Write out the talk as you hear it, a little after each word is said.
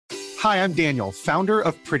Hi, I'm Daniel, founder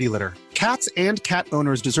of Pretty Litter. Cats and cat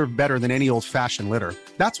owners deserve better than any old-fashioned litter.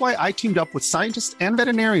 That's why I teamed up with scientists and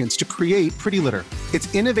veterinarians to create Pretty Litter. Its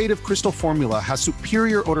innovative crystal formula has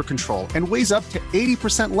superior odor control and weighs up to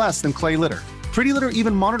 80% less than clay litter. Pretty Litter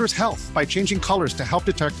even monitors health by changing colors to help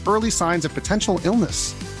detect early signs of potential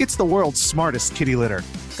illness. It's the world's smartest kitty litter.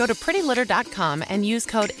 Go to prettylitter.com and use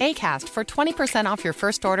code ACAST for 20% off your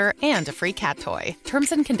first order and a free cat toy.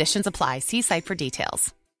 Terms and conditions apply. See site for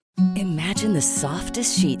details. Imagine the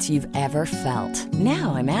softest sheets you've ever felt.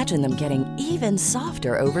 Now imagine them getting even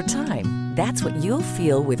softer over time. That's what you'll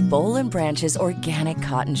feel with Boll & Branch's organic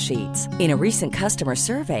cotton sheets. In a recent customer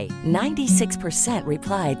survey, 96%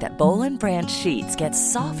 replied that Boll & Branch sheets get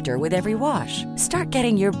softer with every wash. Start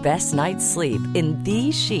getting your best night's sleep in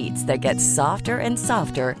these sheets that get softer and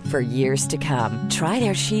softer for years to come. Try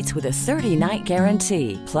their sheets with a 30-night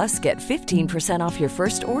guarantee. Plus, get 15% off your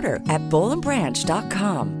first order at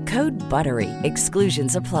bollandbranch.com. Code BUTTERY.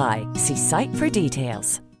 Exclusions apply. See site for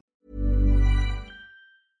details.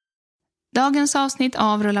 Dagens avsnitt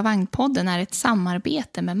av Rulla Vagn-podden är ett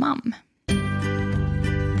samarbete med MAM.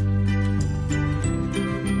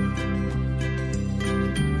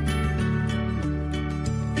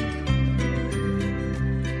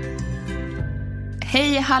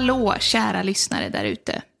 Hej, hallå, kära lyssnare där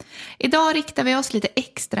ute. Idag riktar vi oss lite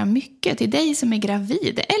extra mycket till dig som är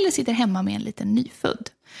gravid eller sitter hemma med en liten nyfödd.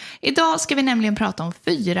 Idag ska vi nämligen prata om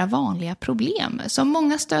 4 vanliga problem som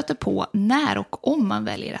många stöter på när och om man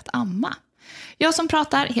väljer att amma. Jag som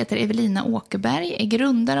pratar heter Evelina Åkerberg, är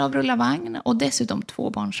grundare av Rulla Vagn och dessutom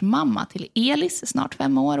 2-barnsmamma till Elis, snart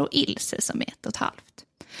 5 år, och Ilse som är 1,5.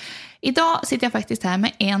 Idag sitter jag faktiskt här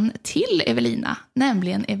med en till Evelina,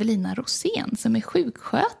 nämligen Evelina Rosén som är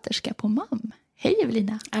sjuksköterska på MAM. Hej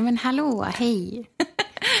Evelina. Ja men hallå, hej.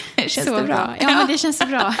 Känns så det bra? Ja, men det känns så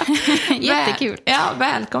bra. Jättekul. Ja,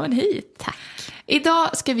 välkommen hit. Tack.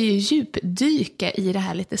 Idag ska vi ju djupdyka i det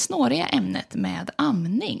här lite snåriga ämnet med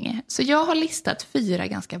amning. Så jag har listat 4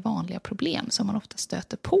 ganska vanliga problem som man ofta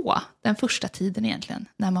stöter på den första tiden egentligen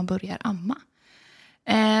när man börjar amma.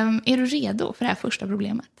 Är du redo för det här första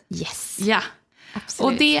problemet? Yes. Ja.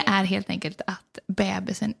 Absolut. Och det är helt enkelt att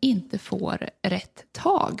bebisen inte får rätt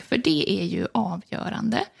tag. För det är ju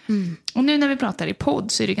avgörande. Mm. Och nu när vi pratar i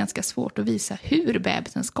podd så är det ganska svårt att visa hur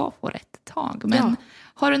bebisen ska få rätt tag. Men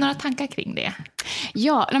har du några tankar kring det?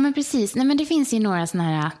 Ja, men precis. Nej, men det finns ju några såna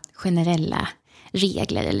här generella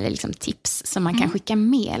regler eller liksom tips som man kan skicka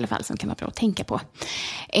med i alla fall, som kan vara bra att tänka på.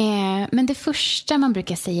 Men det första man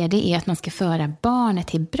brukar säga, det är att man ska föra barnet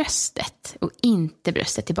till bröstet och inte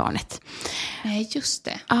bröstet till barnet. Just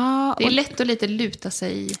det. Ja, det är lätt att lite luta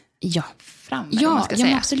sig fram. Ja,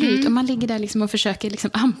 absolut. Och man ligger där liksom och försöker liksom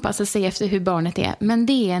anpassa sig efter hur barnet är. Men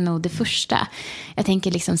det är nog det första. Jag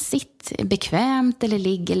tänker liksom sitt bekvämt eller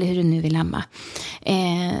ligg eller hur du nu vill amma.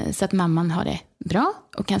 Så att mamman har det bra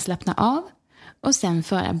och kan slappna av. Och sen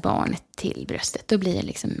föra barnet till bröstet. Då blir det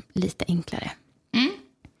liksom lite enklare. Mm.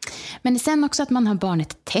 Men sen också att man har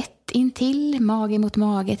barnet tätt intill, mage mot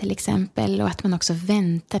mage till exempel. Och att man också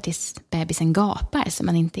väntar tills bebisen gapar så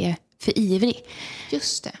man inte är för ivrig.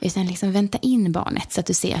 Just det. Utan liksom vänta in barnet så att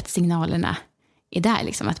du ser att signalerna är där.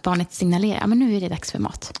 Liksom, att barnet signalerar, men nu är det dags för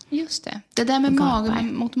mat. Just det. Det där med mage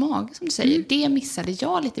mot mage som du säger, det missade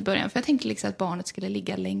jag lite i början. För jag tänkte liksom att barnet skulle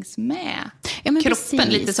ligga längs med kroppen. Precis.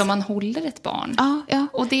 Lite som man håller ett barn. Ja.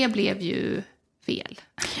 Och det blev ju fel.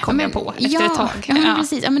 Kom jag på efter ett tag. Ja, men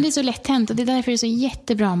precis. Ja, men det är så lätt hänt. Och det är därför det är så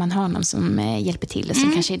jättebra om man har någon som hjälper till. Och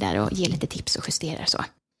som kanske är där och ger lite tips och justerar så.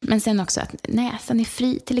 Men sen också att näsan är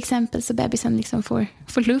fri till exempel. Så bebisen liksom får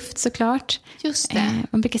luft såklart. Just det.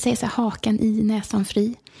 Man brukar säga så här, hakan i, näsan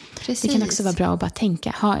fri. Precis. Det kan också vara bra att bara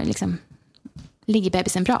tänka. Ligger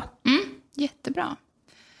bebisen bra? Jättebra.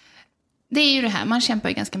 Det är ju det här, man kämpar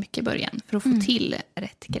ju ganska mycket i början för att få till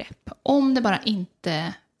rätt grepp. Om det bara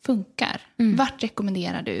inte funkar, vart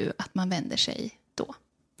rekommenderar du att man vänder sig då?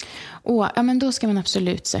 Men då ska man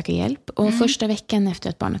absolut söka hjälp. Och första veckan efter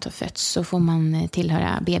att barnet har fötts så får man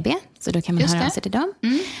tillhöra BB. Så då kan man höra av sig till dem.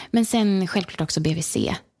 Men sen självklart också BVC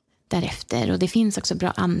därefter. Och det finns också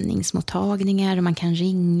bra amningsmottagningar och man kan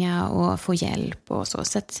ringa och få hjälp och så.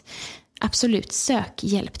 Så att absolut, sök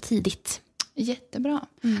hjälp tidigt. Jättebra.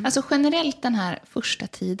 Alltså generellt den här första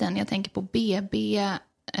tiden, jag tänker på BB,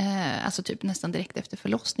 alltså typ nästan direkt efter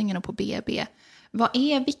förlossningen och på BB. Vad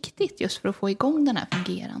är viktigt just för att få igång den här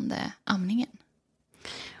fungerande amningen?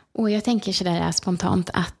 Och jag tänker sådär spontant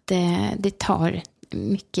att det tar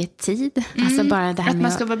mycket tid. Alltså bara det här att med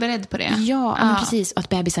man ska vara beredd på det. Ja, men precis. Och att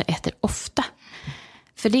bebisar äter ofta.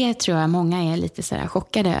 För det tror jag många är lite så här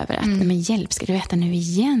chockade över. Att, men hjälp, ska du äta nu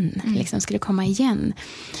igen? Liksom, ska du komma igen?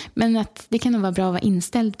 Men att det kan nog vara bra att vara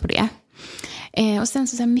inställd på det. Och sen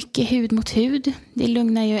så här, mycket hud mot hud. Det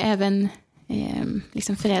lugnar ju även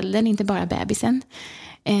liksom föräldern, inte bara bebisen.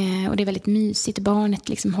 Och det är väldigt mysigt. Barnet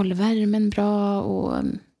liksom håller värmen bra och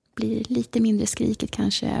blir lite mindre skriket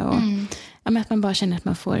kanske. Och, ja, men att man bara känner att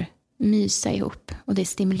man får mysa ihop. Och det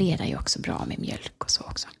stimulerar ju också bra med mjölk och så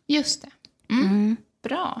också. Just det.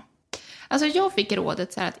 Bra. Alltså jag fick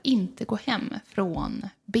rådet så här att inte gå hem från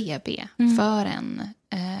BB förrän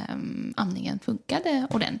amningen funkade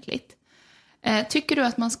ordentligt. Tycker du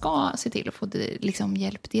att man ska se till att få liksom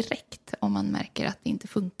hjälp direkt om man märker att det inte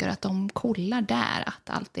funkar, att de kollar där att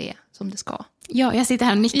allt är som det ska? Ja, jag sitter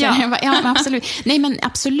här och nickar. Ja, absolut. Nej, men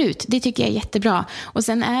absolut. Det tycker jag är jättebra. Och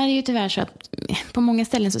sen är det ju tyvärr så att på många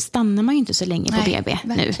ställen så stannar man ju inte så länge på BB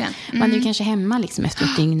nu. Man är ju kanske hemma liksom efter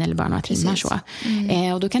ett dygn eller bara några timmar så.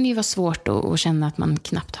 Och då kan det ju vara svårt att känna att man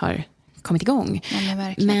knappt har kommit igång. Ja, men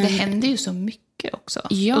verkligen. Det händer ju så mycket också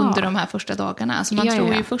under de här första dagarna. Alltså man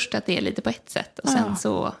tror ju först att det är lite på ett sätt och sen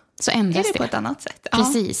så ändras är det på ett annat sätt.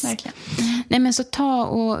 Precis. Ja, verkligen. Nej, men så ta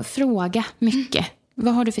och fråga mycket.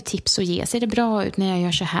 Vad har du för tips att ge? Ser det bra ut när jag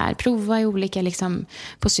gör så här? Prova i olika liksom,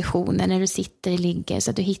 positioner när du sitter och ligger så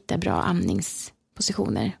att du hittar bra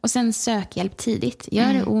amningspositioner. Och sen sök hjälp tidigt.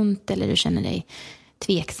 Gör det ont eller du känner dig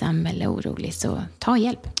tveksam eller orolig, så ta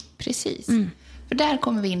hjälp. Precis. För där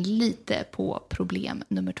kommer vi in lite på problem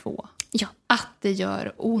nummer 2. Ja. Att det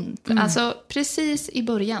gör ont. Alltså precis i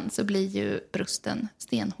början så blir ju brösten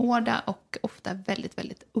stenhårda och ofta väldigt,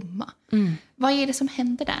 väldigt umma. Vad är det som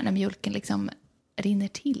händer där när mjölken liksom rinner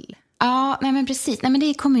till? Ja, nej men precis. Nej, men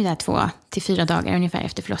det kommer ju där 2 till 4 dagar ungefär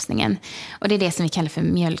efter förlossningen. Och det är det som vi kallar för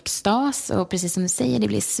mjölkstas. Och precis som du säger, det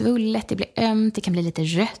blir svullet, det blir ömt, det kan bli lite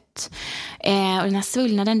rött. Och den här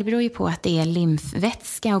svullnaden, det beror ju på att det är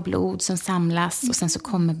lymfvätska och blod som samlas. Och sen så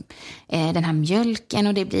kommer den här mjölken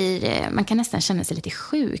och det blir, man kan nästan känna sig lite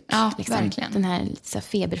sjuk. Ja, liksom. verkligen. Den här lite så här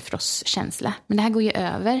feberfrosskänsla. Men det här går ju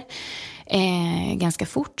över ganska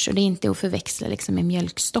fort. Så det är inte att förväxla liksom med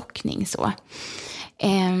mjölkstockning så.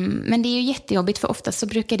 Men det är ju jättejobbigt, för ofta så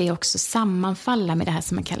brukar det också sammanfalla med det här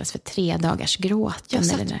som man kallas för 3 dagars gråten. Jag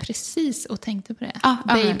satt precis och tänkte på det.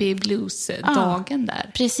 Baby blues-dagen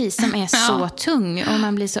där. Precis, som är så tung och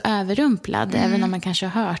man blir så överrumplad, även om man kanske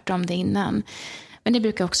har hört om det innan. Men det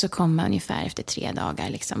brukar också komma ungefär efter 3 dagar.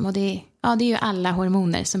 Liksom. Och det är ju alla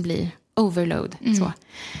hormoner som blir overload. Så.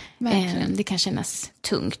 Det kan kännas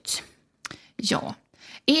tungt. Ja.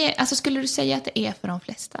 Alltså, skulle du säga att det är för de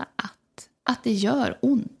flesta att det gör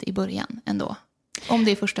ont i början ändå? Om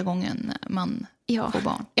det är första gången man får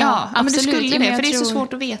barn. Ja, men det skulle det. För det är så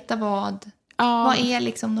svårt att veta vad är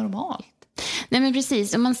liksom normalt. Nej, men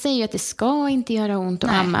precis. Och man säger ju att det ska inte göra ont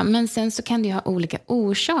att amma. Men sen så kan det ju ha olika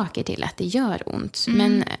orsaker till att det gör ont.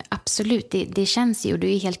 Men absolut, det känns ju. Och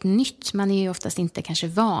det är helt nytt. Man är ju oftast inte kanske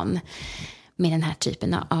van med den här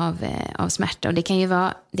typen av smärta. Och det kan ju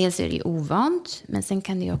vara, dels är det ju ovant, men sen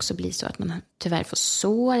kan det ju också bli så att man tyvärr får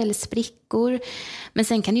sår eller sprickor. Men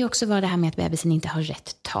sen kan det ju också vara det här med att bebisen inte har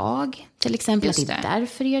rätt tag. Till exempel att det är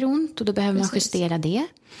därför det gör ont och då behöver man justera det.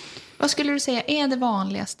 Vad skulle du säga är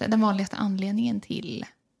den vanligaste anledningen till,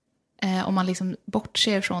 om man liksom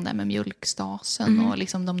bortser från det med mjölkstasen och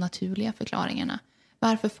liksom de naturliga förklaringarna.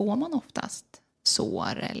 Varför får man oftast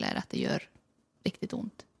sår eller att det gör riktigt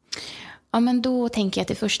ont? Ja, men då tänker jag att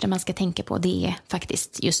det första man ska tänka på, det är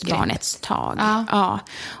faktiskt just barnets tag. Ja.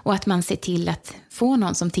 Och att man ser till att få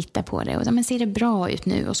någon som tittar på det. Och men ser det bra ut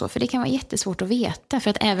nu och så. För det kan vara jättesvårt att veta. För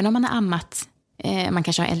att även om man har ammat, man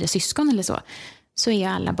kanske har äldre syskon eller så är ju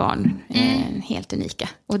alla barn helt unika.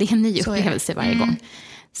 Och det är en ny upplevelse varje gång.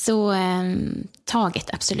 Så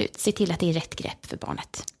taget, absolut. Se till att det är rätt grepp för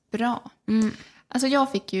barnet. Bra. Alltså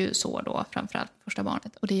jag fick ju sår då, framförallt första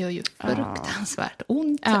barnet. Och det gör ju fruktansvärt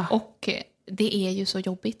ont. Och det är ju så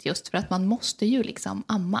jobbigt just för att man måste ju liksom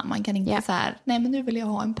amma. Man kan inte så här, nej men nu vill jag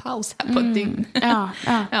ha en paus här på ett dygn.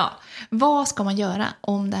 Vad ska man göra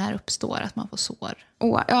om det här uppstår, att man får sår?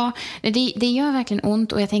 Det gör verkligen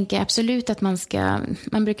ont. Och jag tänker absolut att man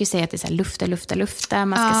brukar säga att det är så här lufta.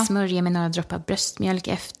 Man ska smörja med några droppar bröstmjölk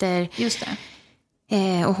efter. Just det.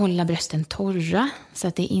 Och hålla brösten torra så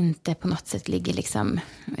att det inte på något sätt ligger liksom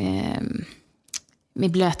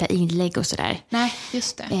med blöta inlägg och sådär. Nej,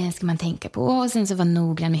 just det. Ska man tänka på. Och sen så vara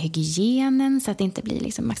noggrann med hygienen så att det inte blir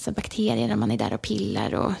liksom massa bakterier när man är där och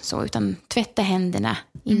pillar och så. Utan tvätta händerna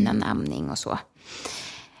innan amning och så.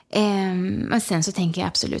 Och sen så tänker jag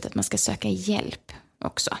absolut att man ska söka hjälp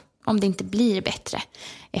också. Om det inte blir bättre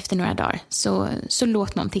efter några dagar så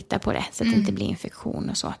låt någon titta på det så att det inte blir infektion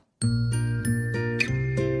och så.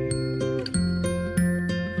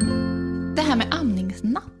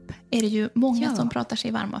 är det ju många som pratar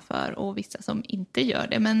sig varma för och vissa som inte gör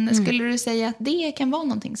det. Men skulle du säga att det kan vara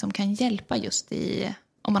någonting som kan hjälpa just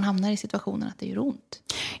om man hamnar i situationen att det gör ont?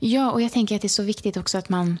 Ja, och jag tänker att det är så viktigt också att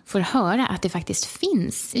man får höra att det faktiskt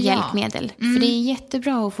finns hjälpmedel. För det är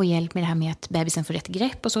jättebra att få hjälp med det här med att bebisen får rätt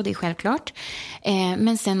grepp och så, det är självklart.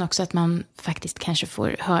 Men sen också att man faktiskt kanske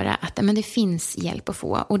får höra att det finns hjälp att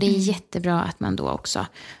få. Och det är jättebra att man då också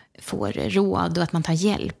får råd och att man tar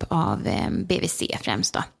hjälp av BVC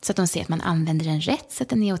främst då. Så att de ser att man använder den rätt, så att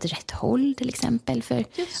den är åt rätt håll till exempel. För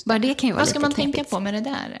bara det kan ju vara vad ska man knepigt. tänka på med det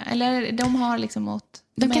där? Eller de har liksom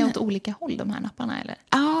de är åt olika håll, de här napparna, eller?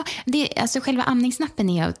 Ja, alltså själva amningsnappen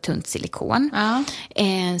är av tunt silikon. Ja.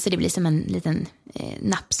 Så det blir som en liten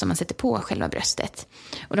napp som man sätter på själva bröstet.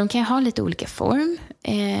 Och de kan ha lite olika form.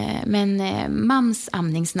 Men mams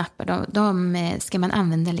amningsnappar, de ska man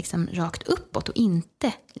använda liksom rakt uppåt och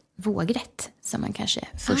inte vågrätt, som man kanske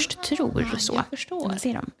först tror. Så. Jag förstår. Man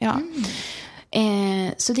ser dem. Ja.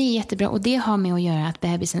 Så det är jättebra, och det har med att göra att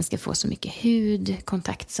bebisen ska få så mycket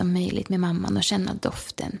hudkontakt som möjligt med mamman och känna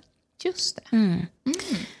doften. Just det.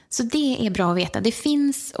 Så det är bra att veta. Det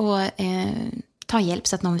finns, och ta hjälp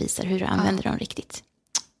så att någon visar hur du använder dem riktigt.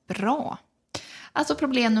 Bra. Alltså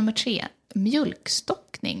problem nummer 3.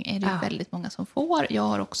 Mjölkstockning är det väldigt många som får. Jag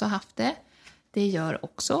har också haft det. Det gör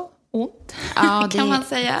också ont, kan man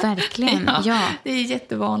säga. Verkligen, ja. Det är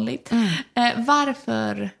jättevanligt.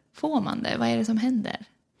 Varför får man det? Vad är det som händer?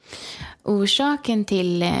 Orsaken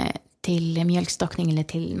till mjölkstockning eller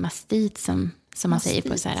till mastit som man säger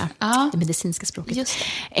på så här, det medicinska språket. Just det.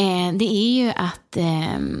 Det är ju att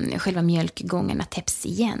själva mjölkgångarna täpps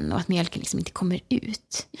igen och att mjölken liksom inte kommer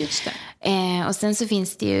ut. Just det. Och sen så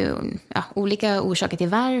finns det ju olika orsaker till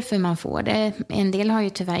varför man får det. En del har ju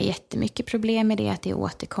tyvärr jättemycket problem med det, att det är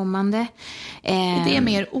återkommande. Är det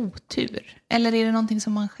mer otur? Eller är det någonting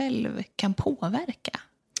som man själv kan påverka?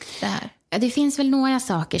 Det här? Det finns väl några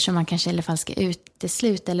saker som man kanske i alla fall ska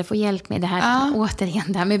utesluta eller få hjälp med. Det här, återigen,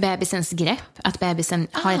 det här med bebisens grepp. Att bebisen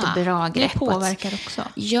har ett bra grepp. Det påverkar också.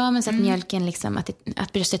 Ja, men så att mjölken liksom,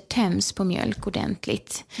 att bröstet töms på mjölk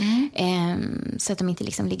ordentligt. Så att de inte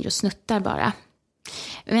liksom ligger och snuttar bara.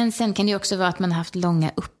 Men sen kan det också vara att man har haft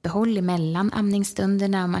långa uppehåll emellan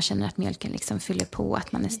amningsstunderna och man känner att mjölken liksom fyller på,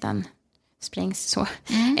 att man nästan sprängs så.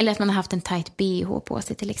 Eller att man har haft en tight BH på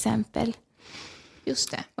sig till exempel.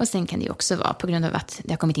 Just det. Och sen kan det också vara på grund av att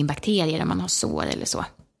det har kommit in bakterier om man har sår eller så.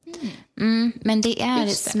 Men det är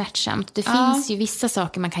smärtsamt. Det finns ju vissa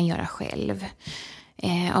saker man kan göra själv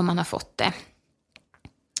om man har fått det.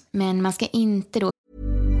 Men man ska inte då...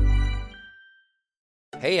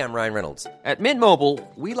 Hey, I'm Ryan Reynolds. At Mint Mobile,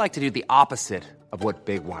 we like to do the opposite of what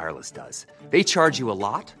Big Wireless does. They charge you a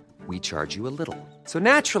lot. We charge you a little. So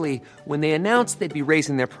naturally, when they announced they'd be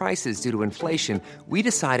raising their prices due to inflation, we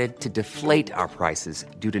decided to deflate our prices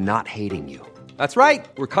due to not hating you. That's right.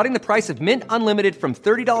 We're cutting the price of Mint Unlimited from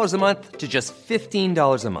 $30 a month to just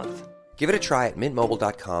 $15 a month. Give it a try at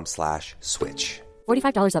mintmobile.com/switch.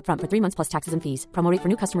 $45 up front for 3 months plus taxes and fees. Promo rate for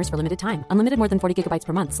new customers for limited time. Unlimited more than 40 gigabytes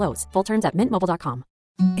per month. Slows full terms at mintmobile.com.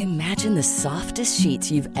 Imagine the softest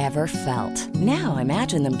sheets you've ever felt. Now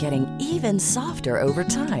imagine them getting even softer over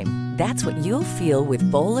time. That's what you'll feel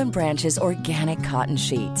with Boll & Branch's organic cotton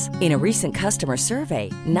sheets. In a recent customer survey,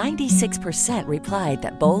 96% replied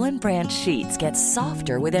that Boll & Branch sheets get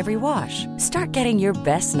softer with every wash. Start getting your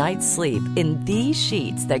best night's sleep in these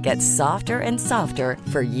sheets that get softer and softer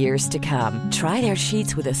for years to come. Try their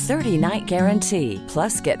sheets with a 30-night guarantee.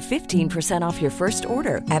 Plus, get 15% off your first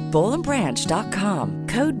order at bollandbranch.com.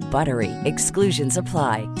 Code BUTTERY. Exclusions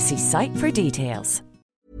apply. See site for details.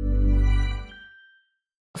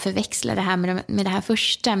 Förväxla det här med det här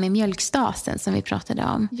första, med mjölkstasen som vi pratade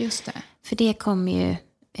om. Just det. För det kom ju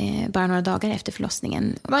bara några dagar efter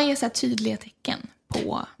förlossningen. Vad är så här tydliga tecken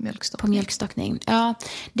på mjölkstockning? På mjölkstockning? Ja,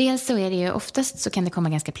 dels så är det ju oftast så kan det komma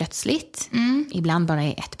ganska plötsligt. Ibland bara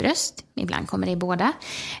i ett bröst, ibland kommer det i båda.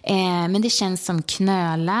 Men det känns som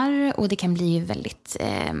knölar och det kan bli väldigt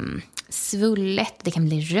svullet. Det kan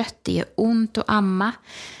bli rött, det gör ont att amma.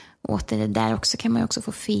 Och det där också kan man ju också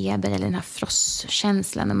få feber eller den här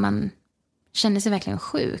frostkänslan och man känner sig verkligen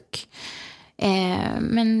sjuk.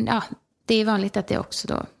 Men ja, det är vanligt att det också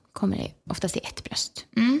då kommer oftast i ett bröst.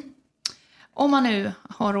 Om man nu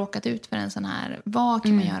har råkat ut för en sån här, vad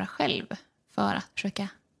kan man göra själv för att försöka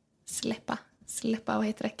släppa, vad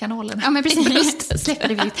heter det, kanolen? Ja, men precis. Släppa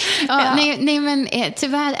det vilt. Ja. Nej, men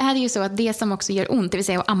tyvärr är det ju så att det som också gör ont, det vill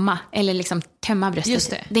säga att amma eller liksom tömma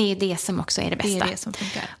bröstet, det är det som också är det bästa. Det är det som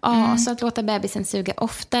funkar. Ja, så att låta bebisen suga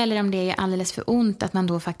ofta, eller om det är alldeles för ont, att man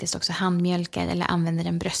då faktiskt också handmjölkar eller använder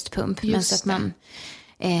en bröstpump. Men så att man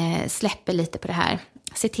släpper lite på det här.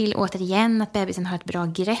 Se till återigen att bebisen har ett bra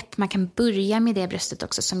grepp. Man kan börja med det bröstet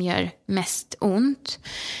också som gör mest ont.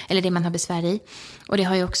 Eller det man har besvär i. Och det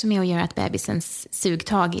har ju också med att göra att bebisens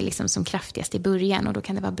sugtag är liksom som kraftigast i början. Och då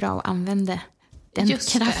kan det vara bra att använda den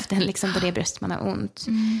kraften liksom på det bröst man har ont.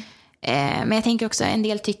 Men jag tänker också, en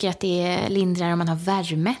del tycker att det är lindrar om man har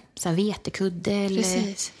värme. Så här vetekudde eller...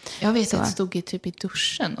 Precis. Jag vet att jag stod typ i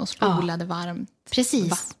duschen och spolade varmt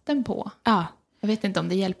vatten på. Ja. Jag vet inte om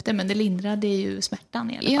det hjälpte, men det lindrade ju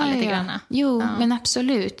smärtan i alla fall lite grann. Jo, men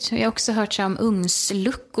absolut. Jag har också hört så om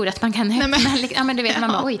ugnsluckor, att man kan öppna... men du vet,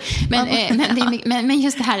 man bara, oj. Men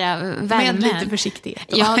just det här värmen. Med lite försiktighet.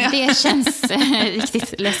 Ja, det känns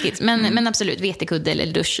riktigt läskigt. Men absolut, vetekudde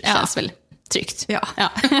eller dusch känns väl tryggt. Ja.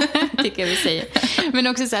 Tycker jag vi säger. Men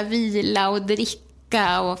också så här vila och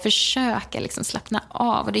dricka och försöka liksom slappna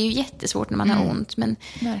av. Och det är ju jättesvårt när man har ont. Men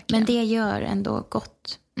det gör ändå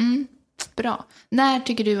gott. Bra. När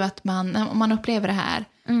tycker du att om man upplever det här,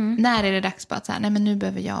 när är det dags på att så här, nej men nu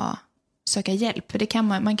behöver jag söka hjälp? För det kan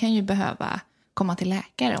man kan ju behöva komma till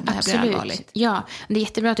läkare om det här blir allvarligt. Ja, det är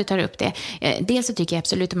jättebra att du tar upp det. Dels så tycker jag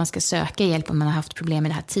absolut att man ska söka hjälp om man har haft problem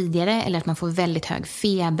med det här tidigare, eller att man får väldigt hög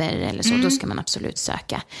feber eller så. Då ska man absolut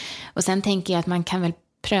söka. Och sen tänker jag att man kan väl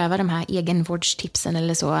pröva de här egenvårdstipsen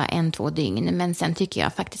eller så 1-2 dygn. Men sen tycker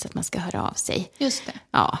jag faktiskt att man ska höra av sig. Just det.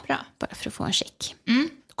 Ja, bra. Bara för att få en check.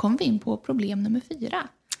 Kom vi in på problem nummer 4.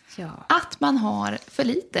 Ja. Att man har för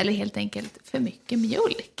lite eller helt enkelt för mycket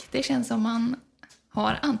mjölk. Det känns som man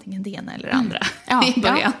har antingen det ena eller andra i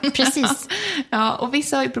början. Ja, precis. Ja, och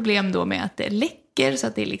vissa har ju problem då med att det läcker så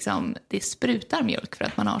att det sprutar mjölk för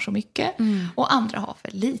att man har så mycket. Och andra har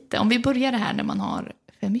för lite. Om vi börjar det här när man har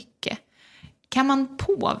för mycket. Kan man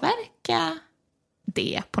påverka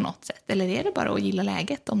det på något sätt? Eller är det bara att gilla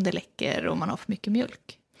läget om det läcker och man har för mycket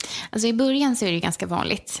mjölk? Alltså i början så är det ganska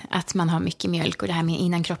vanligt att man har mycket mjölk, och det här med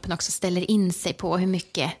innan kroppen också ställer in sig på hur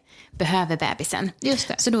mycket behöver bebisen. Just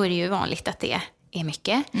det. Så då är det ju vanligt att det är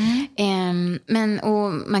mycket.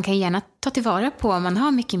 Och man kan gärna ta tillvara på om man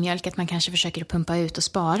har mycket mjölk, att man kanske försöker att pumpa ut och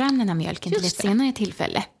spara den här mjölken till ett senare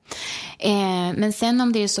tillfälle. Men sen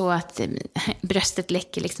om det är så att bröstet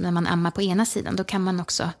läcker liksom när man ammar på ena sidan, då kan man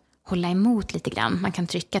också hålla emot lite grann. Man kan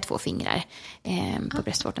trycka 2 fingrar på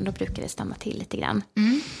bröstvårtan. Då brukar det stanna till lite grann.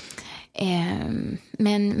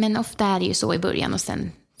 Men ofta är det ju så i början och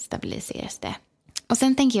sen stabiliseras det. Och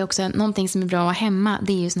sen tänker jag också, någonting som är bra att ha hemma,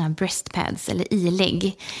 det är ju såna här breastpads eller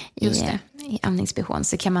ilägg i amningsbehån.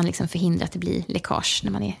 Så kan man liksom förhindra att det blir läckage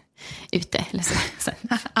när man är ute. Eller så.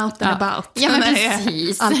 Out and about. Ja, men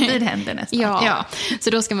precis. Alltid händer nästan. Ja. Så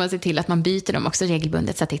då ska man se till att man byter dem också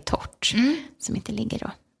regelbundet så att det är torrt. Som inte ligger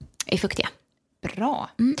då. Är fuktiga. Bra.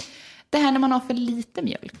 Det här när man har för lite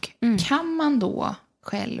mjölk. Kan man då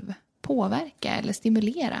själv påverka eller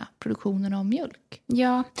stimulera produktionen av mjölk?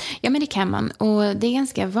 Ja, men det kan man. Och det är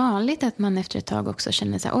ganska vanligt att man efter ett tag också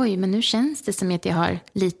känner så här, oj, men nu känns det som att jag har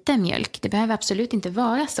lite mjölk. Det behöver absolut inte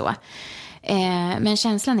vara så. Men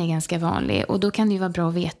känslan är ganska vanlig. Och då kan det ju vara bra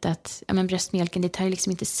att veta att bröstmjölken, det tar ju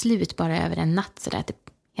liksom inte slut bara över en natt så där att det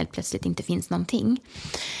helt plötsligt inte finns någonting.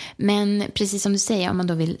 Men precis som du säger, om man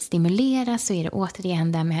då vill stimulera så är det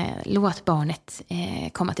återigen där med låt barnet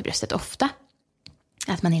komma till bröstet ofta.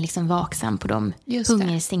 Att man är liksom vaksam på de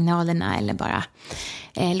hungersignalerna, eller bara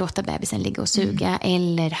låta bebisen ligga och suga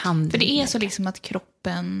eller hand. För det är så liksom att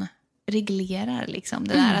kroppen reglerar liksom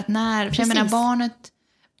det där att när, för jag menar, barnet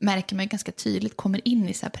märker man ju ganska tydligt kommer in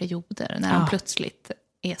i så här perioder när de plötsligt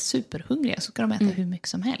är superhungriga, så ska de äta hur mycket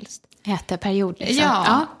som helst. Äta period liksom.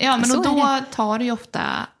 Ja, men och då tar det ju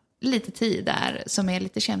ofta lite tid där som är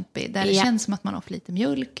lite kämpig. Där det känns som att man har för lite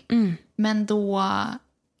mjölk. Men då,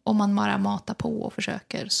 om man bara matar på och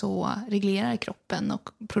försöker, så reglerar kroppen och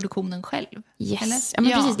produktionen själv. Yes. Eller? Ja,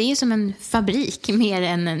 men precis. Det är ju som en fabrik mer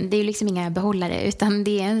än det är ju liksom inga behållare, utan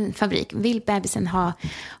det är en fabrik. Vill bebisen ha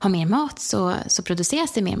mer mat så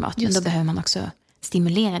produceras det mer mat. Men då behöver man också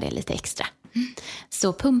stimulera det lite extra.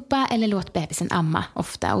 Så pumpa eller låt bebisen amma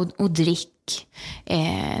ofta, och drick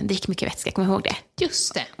mycket vätska, kom ihåg det.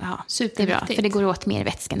 Just det. Ja, det är bra, för det går åt mer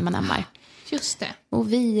vätska när man ammar. Just det.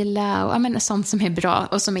 Och vila och sånt som är bra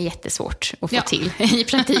och som är jättesvårt att få till i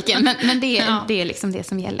praktiken. Men det är liksom det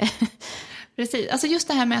som gäller. Precis. Alltså just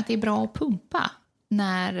det här med att det är bra att pumpa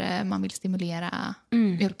när man vill stimulera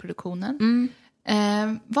mjölkproduktionen.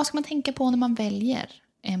 Vad ska man tänka på när man väljer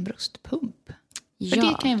en bröstpump? För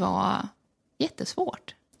det kan ju vara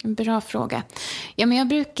jättesvårt. Bra fråga. Ja, men jag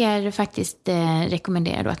brukar faktiskt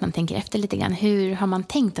rekommendera då att man tänker efter lite grann. Hur har man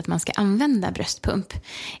tänkt att man ska använda bröstpump?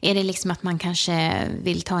 Är det liksom att man kanske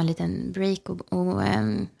vill ta en liten break och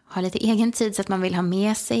har lite egen tid så att man vill ha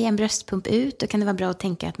med sig en bröstpump ut, då kan det vara bra att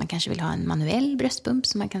tänka att man kanske vill ha en manuell bröstpump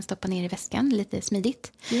som man kan stoppa ner i väskan lite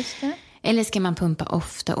smidigt. Just det. Eller ska man pumpa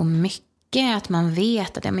ofta och mycket, att man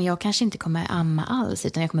vet att men jag kanske inte kommer amma alls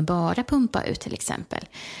utan jag kommer bara pumpa ut till exempel.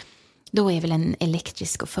 Då är väl en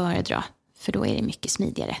elektrisk att föredra, för då är det mycket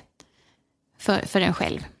smidigare för en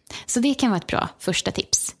själv. Så det kan vara ett bra första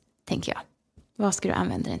tips, tänker jag. Vad ska du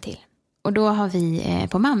använda den till? Och då har vi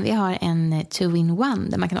på MAM, vi har en 2-in-1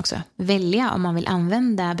 där man kan också välja om man vill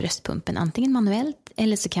använda bröstpumpen antingen manuellt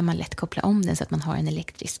eller så kan man lätt koppla om den så att man har en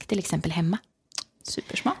elektrisk till exempel hemma.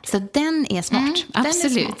 Supersmart. Så den är smart,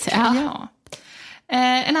 absolut. Den är smart. Ja.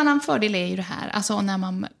 En annan fördel är ju det här, alltså när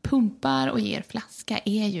man pumpar och ger flaska,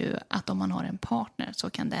 är ju att om man har en partner så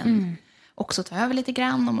kan den också ta över lite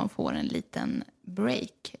grann om man får en liten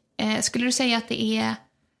break. Skulle du säga att det är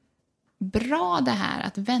bra det här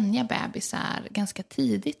att vänja bebisar ganska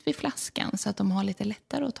tidigt vid flaskan så att de har lite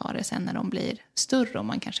lättare att ta det sen när de blir större, om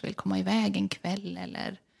man kanske vill komma iväg en kväll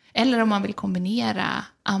eller om man vill kombinera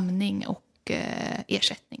amning och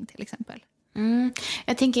ersättning till exempel?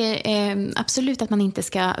 Jag tänker absolut att man inte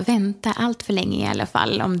ska vänta allt för länge i alla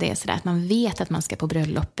fall, om det är sådär att man vet att man ska på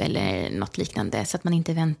bröllop eller något liknande, så att man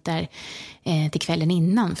inte väntar till kvällen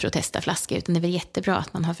innan för att testa flaska, utan det är väl jättebra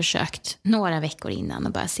att man har försökt några veckor innan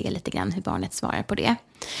och bara se lite grann hur barnet svarar på det.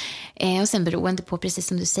 Och sen beroende på, precis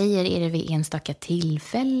som du säger, är det vid enstaka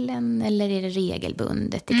tillfällen eller är det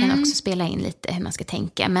regelbundet? Det kan också spela in lite hur man ska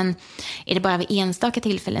tänka. Men är det bara vid enstaka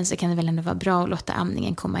tillfällen så kan det väl ändå vara bra att låta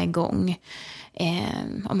amningen komma igång.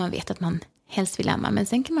 Om man vet att man helst vill amma. Men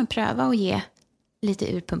sen kan man pröva att ge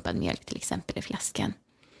lite urpumpad mjölk till exempel i flaskan.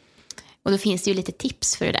 Och då finns det ju lite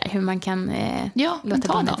tips för det där, hur man kan låta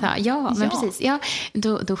barnet ta. Ja, men precis. Ja,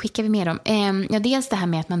 då skickar vi med dem. Dels det här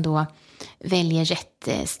med att man då väljer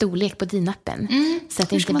rätt storlek på dinappen. Så att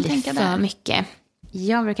det inte blir för mycket.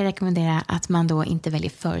 Jag brukar rekommendera att man då inte väljer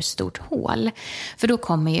för stort hål. För då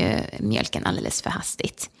kommer ju mjölken alldeles för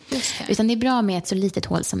hastigt. Utan det är bra med ett så litet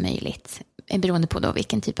hål som möjligt. Beroende på då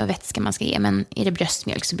vilken typ av vätska man ska ge. Men är det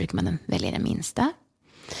bröstmjölk så brukar man välja den minsta.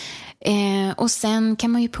 Och sen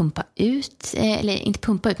kan man ju pumpa ut, eller inte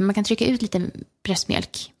pumpa ut, men man kan trycka ut lite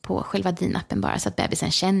bröstmjölk på själva dinappen bara, så att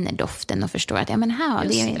bebisen känner doften och förstår att det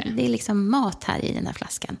är liksom mat här i den här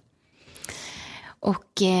flaskan.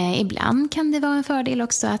 Och ibland kan det vara en fördel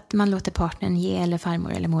också att man låter partnern ge, eller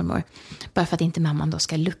farmor eller mormor, bara för att inte mamman då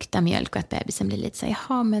ska lukta mjölk och att bebisen blir lite så här,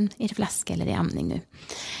 jaha, men är det flaska eller är det amning nu?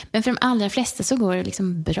 Men för de allra flesta så går det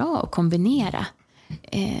liksom bra att kombinera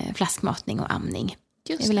flaskmatning och amning.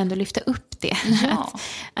 Jag vill ändå lyfta upp det. Ja.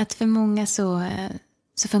 att för många så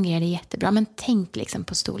fungerar det jättebra. Men tänk liksom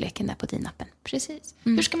på storleken där på dinappen. Precis.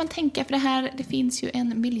 Hur ska man tänka? För det finns ju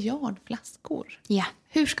 1 miljard flaskor. Ja.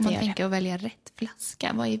 Hur ska man tänka och välja rätt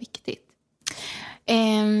flaska? Vad är viktigt?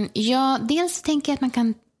 Dels tänker jag att man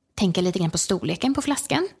kan tänka lite grann på storleken på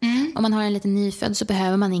flaskan. Om man har en liten nyfödd så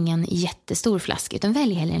behöver man ingen jättestor flaska, utan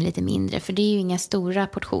välj hellre en lite mindre. För det är ju inga stora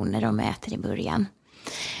portioner de äter i början.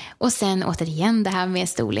 Och sen återigen det här med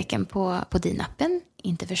storleken på dinappen.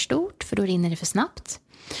 Inte för stort, för då rinner det för snabbt.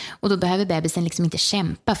 Och då behöver bebisen liksom inte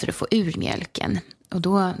kämpa för att få ur mjölken. Och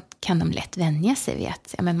då kan de lätt vänja sig vid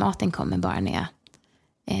att maten kommer bara när jag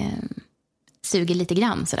suger lite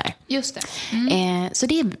grann sådär. Just det. Så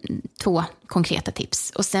det är 2 konkreta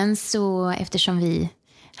tips. Och sen så, eftersom vi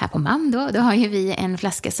här på MAM då har ju vi en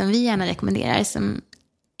flaska som vi gärna rekommenderar som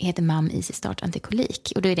heter MAM Easy Start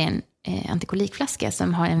Antikolik. Och då är det en antikolikflaska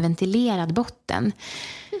som har en ventilerad botten.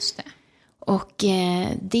 Just det. Och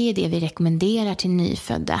det är det vi rekommenderar till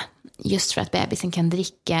nyfödda. Just för att bebisen kan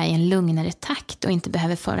dricka i en lugnare takt och inte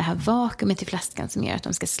behöver få det här vakuumet i flaskan som gör att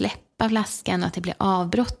de ska släppa flaskan och att det blir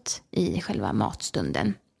avbrott i själva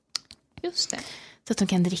matstunden. Just det. Så att de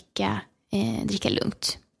kan dricka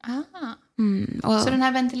lugnt. Aha. Så den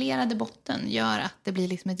här ventilerade botten gör att det blir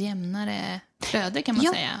liksom ett jämnare flöde, kan man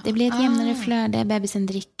säga? Ja, det blir ett jämnare flöde. Bebisen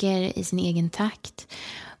dricker i sin egen takt.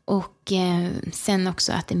 Och sen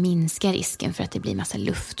också att det minskar risken för att det blir massa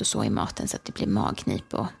luft och så i maten, så att det blir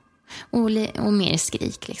magknip och mer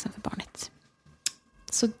skrik liksom för barnet.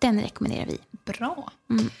 Så den rekommenderar vi. Bra.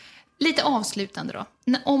 Lite avslutande då.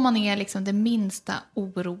 Om man är liksom det minsta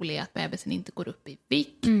orolig att bebisen inte går upp i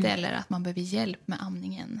vikt eller att man behöver hjälp med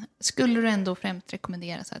amningen, skulle du ändå främst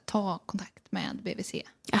rekommendera så här, ta kontakt med BVC?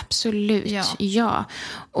 Absolut, ja.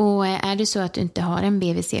 Och är det så att du inte har en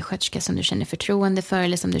BVC-sköterska som du känner förtroende för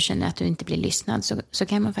eller som du känner att du inte blir lyssnad, så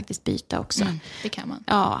kan man faktiskt byta också. Det kan man.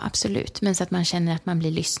 Ja, absolut. Men så att man känner att man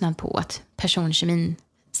blir lyssnad på, att personkemin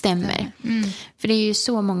stämmer. För det är ju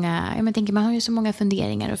så många, man har ju så många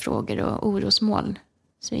funderingar och frågor och orosmål.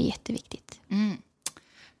 Så det är jätteviktigt.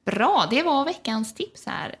 Bra, det var veckans tips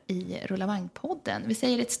här i Rullavagn-podden. Vi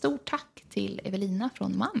säger ett stort tack till Evelina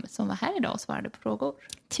från MAM som var här idag och svarade på frågor.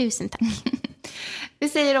 Tusen tack. Vi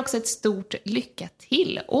säger också ett stort lycka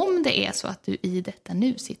till om det är så att du i detta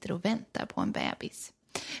nu sitter och väntar på en bebis.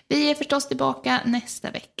 Vi är förstås tillbaka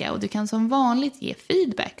nästa vecka och du kan som vanligt ge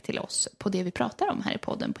feedback till oss på det vi pratar om här i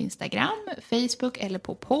podden på Instagram, Facebook eller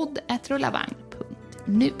på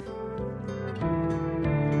podd@rullavagn.nu.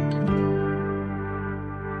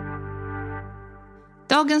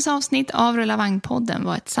 Dagens avsnitt av Rullavagn-podden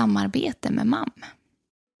var ett samarbete med MAM.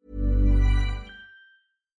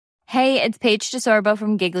 Hey, it's Paige DeSorbo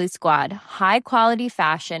from Giggly Squad. High quality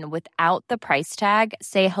fashion without the price tag.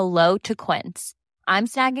 Say hello to Quince. I'm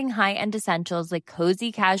snagging high-end essentials like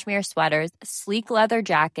cozy cashmere sweaters, sleek leather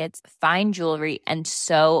jackets, fine jewelry, and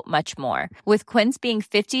so much more. With Quince being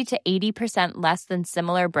 50 to 80% less than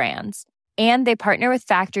similar brands. And they partner with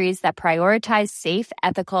factories that prioritize safe,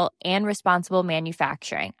 ethical, and responsible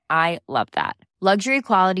manufacturing. I love that. Luxury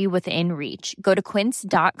quality within reach. Go to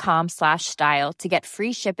quince.com/style to get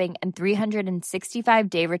free shipping and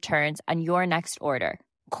 365-day returns on your next order.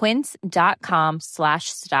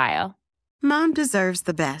 Quince.com/style. Mom deserves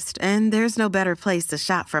the best, and there's no better place to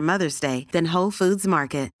shop for Mother's Day than Whole Foods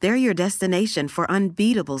Market. They're your destination for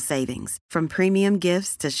unbeatable savings, from premium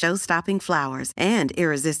gifts to show-stopping flowers and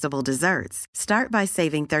irresistible desserts. Start by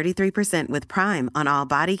saving 33% with Prime on all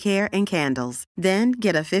body care and candles. Then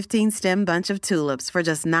get a 15-stem bunch of tulips for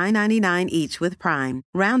just $9.99 each with Prime.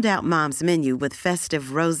 Round out Mom's menu with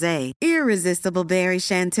festive rosé, irresistible berry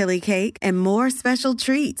chantilly cake, and more special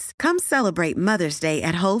treats. Come celebrate Mother's Day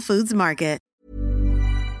at Whole Foods Market.